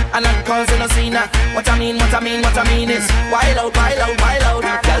 And I'm causing a scene. What I mean is wild out, wild out, wild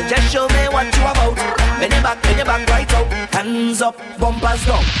out. Girl, just show me what you about. Bend your back right out. Hands up, bumpers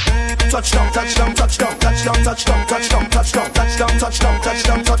down. Touchdown, touchdown, touchdown, touchdown, touchdown, touchdown, touchdown, touchdown, touchdown,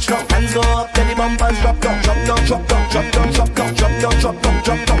 touchdown, touchdown. Hands go up, then the bumpers drop down, drop down, drop down, drop down, drop down, drop down, drop down,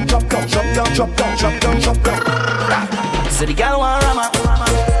 drop down, drop down, drop down, drop down, drop down, drop down. So the girl want rama.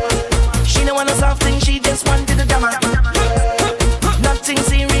 She don't want a soft thing, she just wanted a drama. Nothing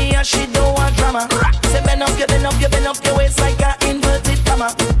serious, she don't want drama. Say bend up, you bend up, you bend up your waist like a inverted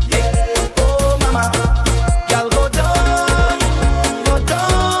comma. Hey, oh mama, girl go down, go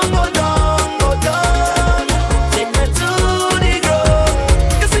down, go down, go down. Take me to the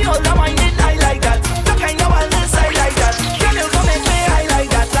ground. You see all the winding I like that. The kind of wildness I like that. Girl you come and play I like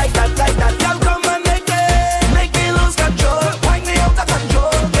that, like that, like that. Girl come and make me lose control. Wind me out of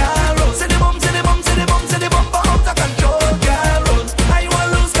control, girl. Say the bum, say the bum, say the bum, say the bum, but out of control, girl. I want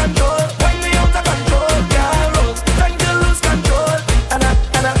lose control. Wind me out of control, girl. Trying to lose control. And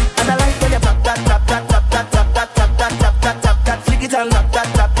I like when you tap that, tap that, tap that, tap that, tap that, tap that, tap that, flick it and tap that,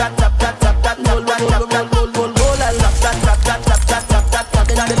 tap that, tap that, tap that, roll, roll, roll, roll, roll, roll, and tap that, tap that, tap that, tap that, tap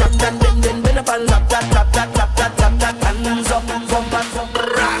that, bend up and tap that, tap that, tap that, tap that, hands up, bump and bump.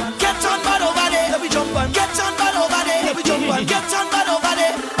 Get on bad over there, let me jump on. Get on bad over there, let me jump on. Get on bad over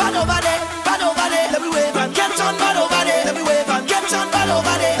there, bad over there, bad over there, let me wave and get on bad over there, let me wave and get on bad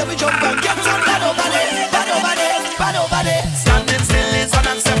over there, let me jump on. Get on bad over there, bad over there, bad over there. Standing still is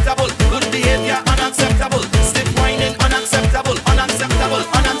unacceptable. Good behavior unacceptable. Stiff whining unacceptable, unacceptable,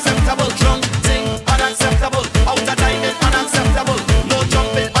 unacceptable. Drunk thing unacceptable. Out of timing unacceptable. No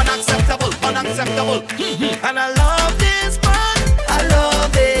jumping unacceptable, unacceptable. And I love this part, I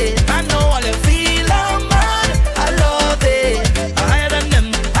love it.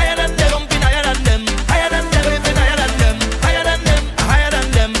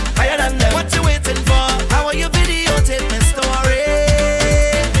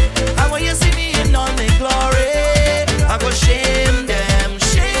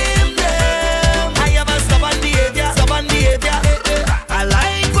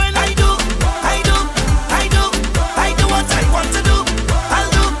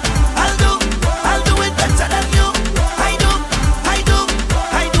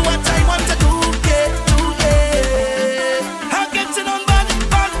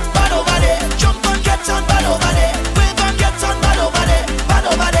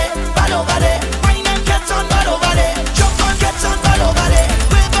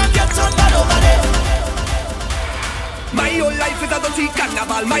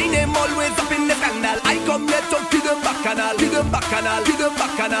 to the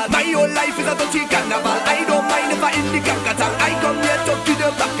bacchanal. My whole life is a dirty carnival. I don't mind if I in the Kankatang. I come here to the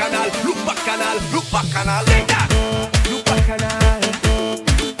bacchanal. Look bacchanal, look bacchanal. Take that. Look bacchanal.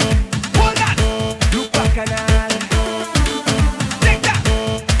 Hold that. Look bacchanal. Take that.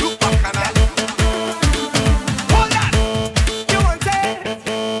 Look bacchanal. Hold that. You want it?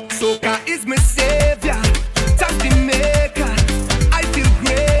 Soca is my savior. Tap the maker. I feel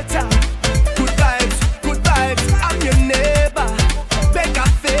greater. Good vibes, I'm your neighbor. Beg a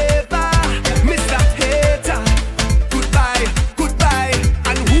favor, Mr. Hater. Goodbye,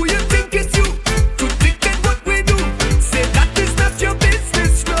 and who you think is you? To dictate what we do. Say that is not your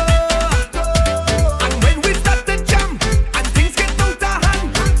business, no. And when we start the jam, and things get out of hand,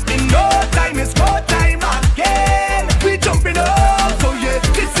 in no time is go time again. We jumping up, oh yeah,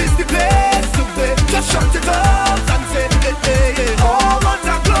 this is the place to be. Just shout it out and say, hey, hey. Oh, what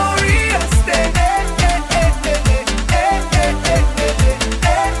a glorious day.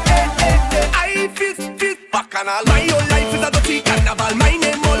 I feel bacchanal. My whole life is a dirty carnival. My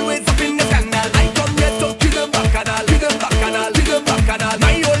name always up in the scandal. I come here to kill them bacchanal, kill them bacchanal, kill them bacchanal.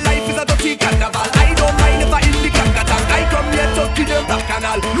 My whole life is a dirty carnival. I don't mind if I in the Kankatang. I come here to kill them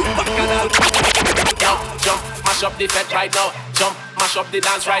bacchanal, look bacchanal. Yo, jump, mash up the fete right now. Jump, mash up the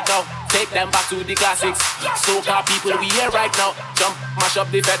dance right now. Take them back to the classics. Soca people, we here right now. Jump, mash up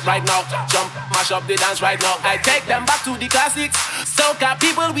the fete right now. Jump, mash up the dance right now. I take them back to the classics. Soca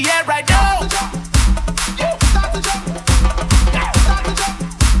people, we here right now.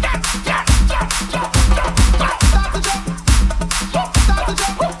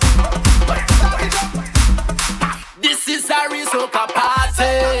 This is a real soca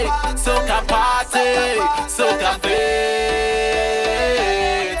party, soca party, soca fete.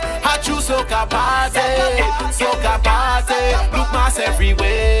 A true soca party, soca party. Look mass everywhere.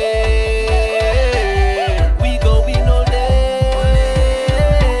 We go, we know day.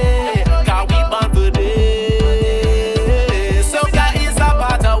 'Cause we born for this. Soca is a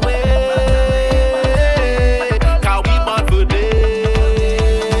part of way. 'Cause we born for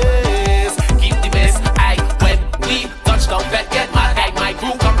this. Keep the best eye when we touch down. Bet get mad. I my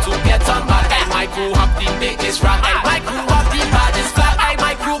crew come to get on bad. I my crew have the biggest rap. I my crew have the baddest flag. I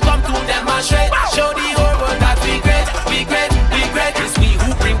my crew come to demonstrate. Show the whole world that we great, we great, we great. It's we who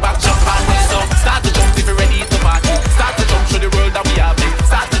bring back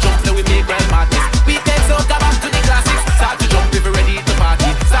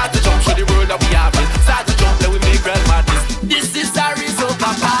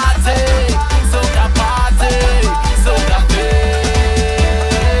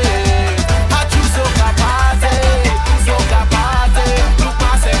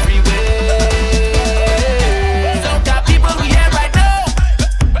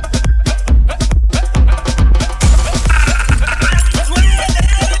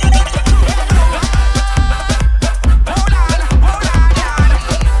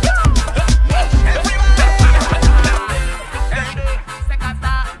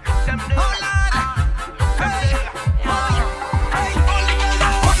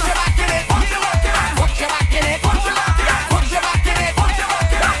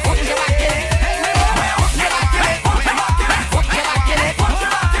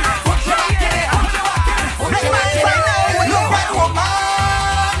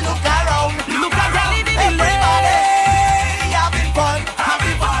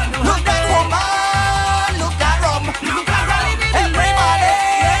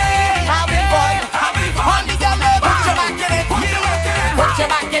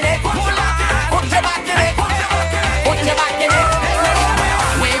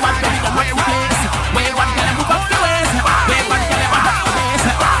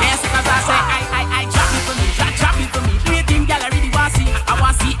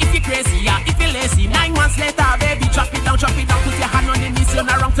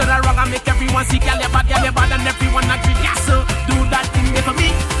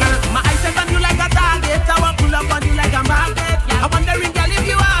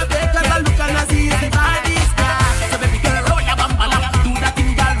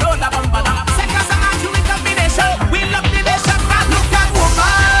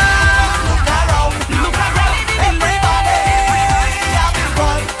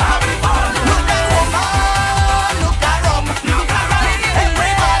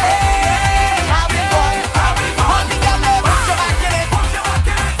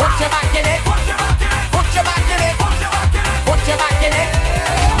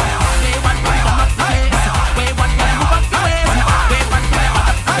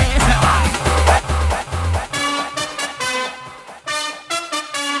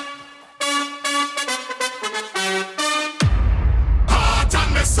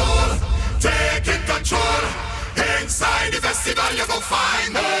taking control. Inside the festival you go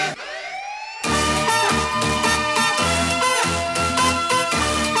find me.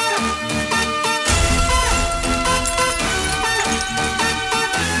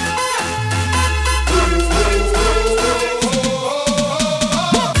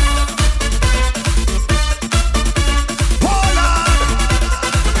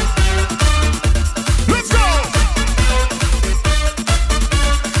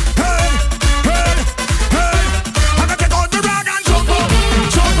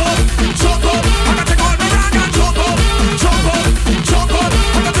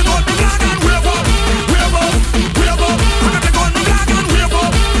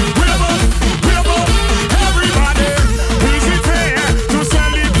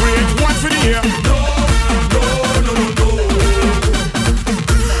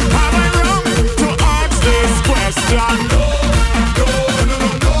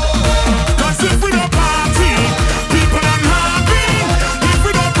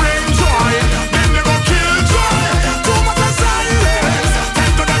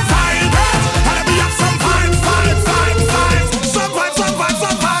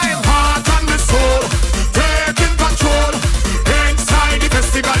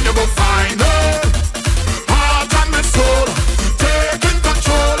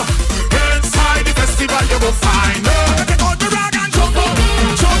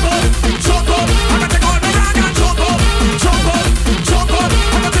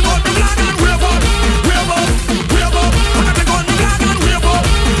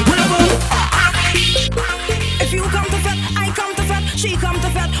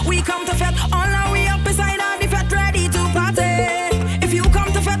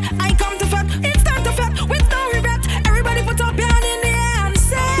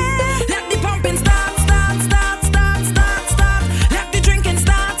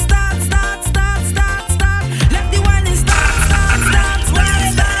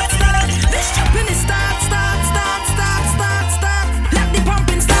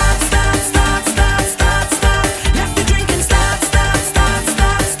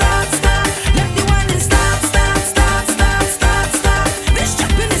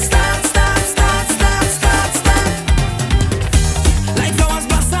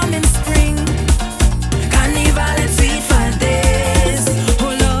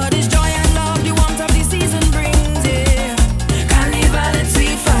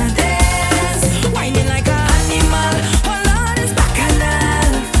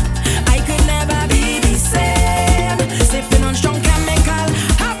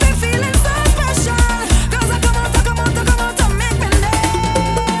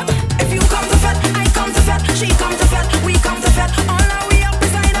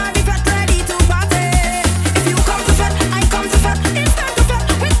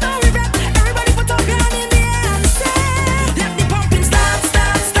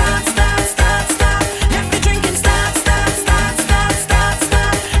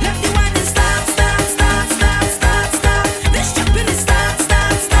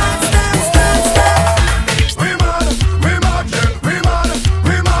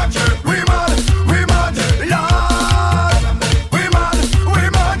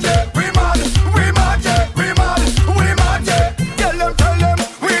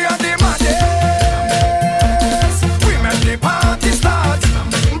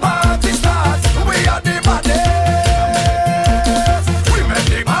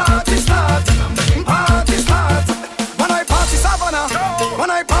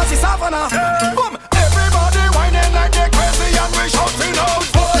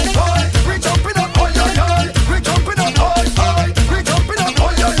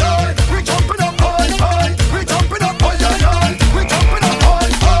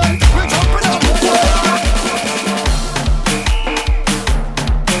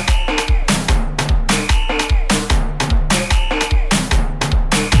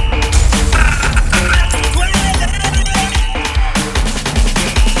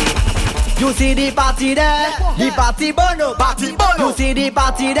 see the party there, the party bono, party bono. You see the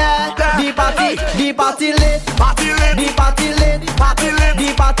party there, the party lit, party lit, the party lit, party lit,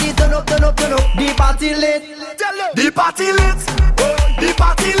 the party turn up, turn up, turn up, the party lit, the party lit, the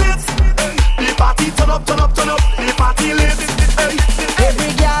party lit, the party turn up, turn up, turn up, the party lit.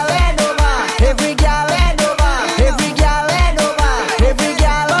 Every girl and over, every girl and over, every girl and over, every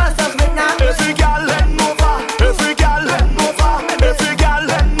girl wants us right now. Every girl and over, every girl and over, every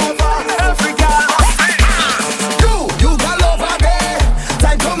girl and over, every girl. You got over there,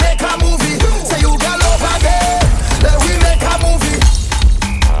 time to make a movie. Say you got over there, let we make a movie.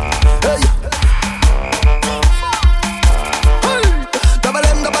 Hey, hey, double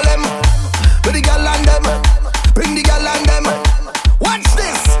M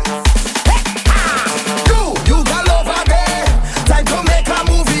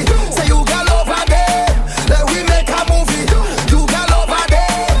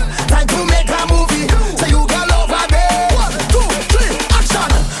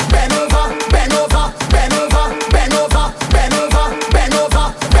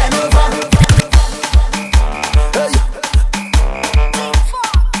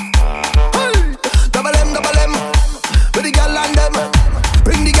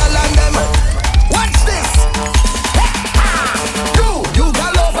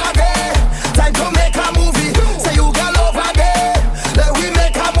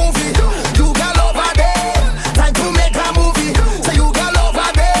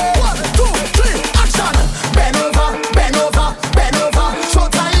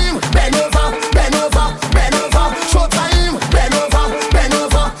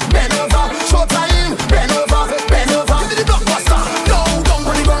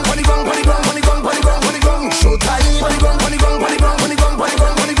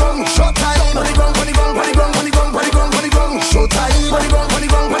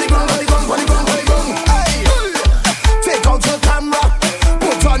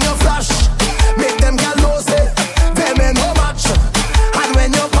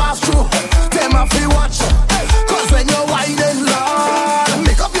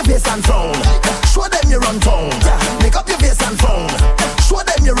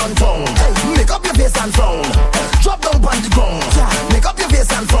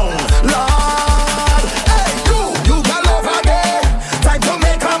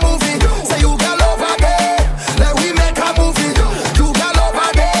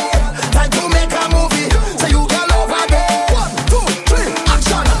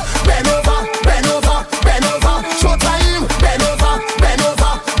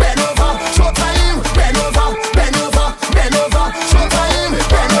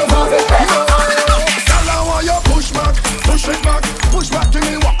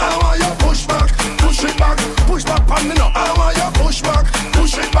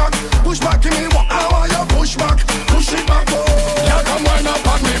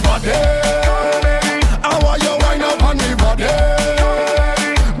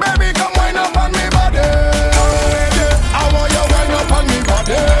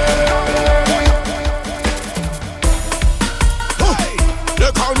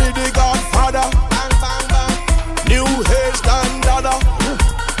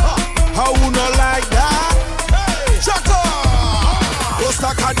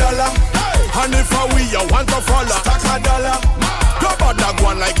 $1. And if we you want to follow, stack a dollar. Go bother go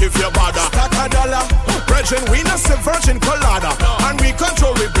on like if you bother. Stack a dollar. Virgin, we not say virgin colada. And we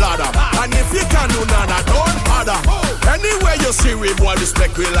control we bladder. And if you can do nada, don't bother. Anywhere you see we boy,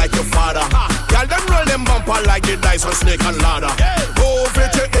 respect we like your father. Girl, them roll them bumper like the dice on snake and ladder. Move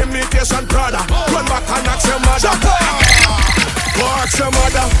it to imitation Prada. Run back and ask your mother. Go ask your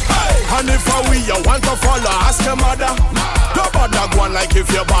mother. And if we you want to follow, ask your mother. Go bother go on like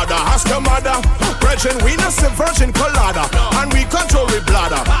if you bother. Ask your mother. Virgin, we not say virgin colada. And we control we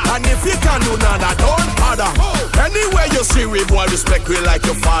bladder. And if you can do nada, don't bother. Anywhere you see we boy, respect we like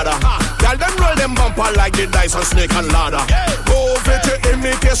your father. Girl, them roll them bumper like the dice on snake and ladder. Move it to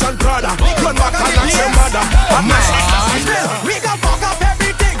imitation Prada. Run back and ask your mother. We gon' fuck up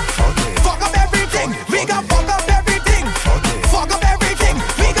everything. Fuck up everything. We gon' fuck up everything. Fuck up everything.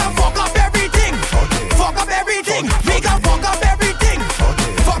 We gon' fuck up everything. Fuck up everything. We gon' fuck up everything.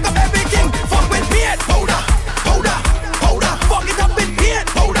 Fuck up everything. Fuck with beard. Powder. Fuck it up with beard.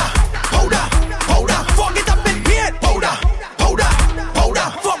 Powder. Fuck it up with beard. Powder.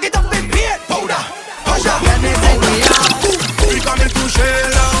 Fuck it up with beard. Powder. Anything we have. We coming to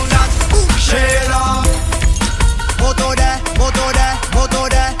shell on that. Shell on. Moto there.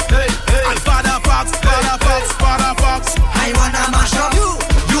 Hey. And Father Fox. I wanna mash up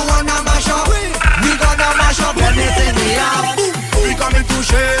you wanna mash up. We gonna mash up anything we have. We coming to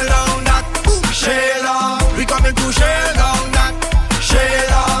shell on that. Shell on. We coming to shell on that.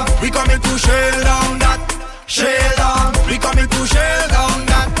 Shell on. We coming to shell on that. Shell on. We coming to shell on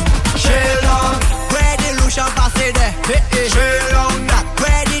that. Shell on. Where the Lucian passé there? Shell on that.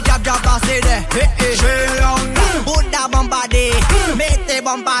 Where the jab passé there? Shell on that. Buddha bombardé, mettez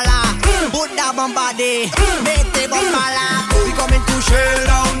bomba là. Buddha bombardé, mettez bomba là. We coming to shell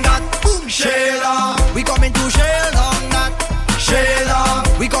on that. Shell on. We coming to shell on that. Shell on.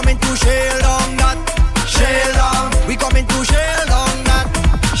 We coming to shell on that. Shell on. We coming to shell on that.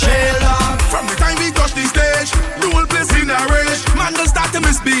 Shell on. From the time we touch the stage, the whole place in a rage. Man don't start to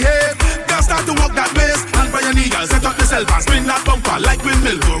misbehave. Girls start to walk that base. And by your knee, girl, set up yourself and spin that bumper like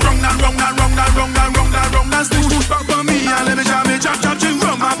windmill. Go round and round and round and round and round and round and stick push back for me and let me jam it, chop ching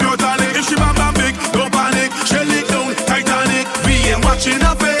rum my pure darling. If she bamba big, don't panic, shell it down, Titanic. We ain't watching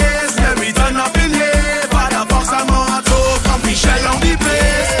her face, let me turn up in here. Father Fox and Moto, come we shell on the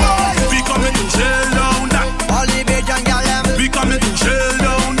place. We coming to shell down that. All the Bajan gal them. We coming to shell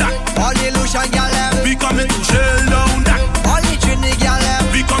down that. All the Lucian gal them. We coming to shell down that. All the Trini gal them.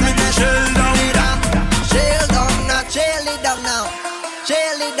 We coming to shell down that. Shell down now, shell it down now.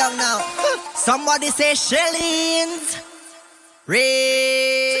 Shell it down now. Somebody say shellings.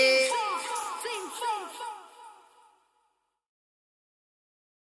 Rain.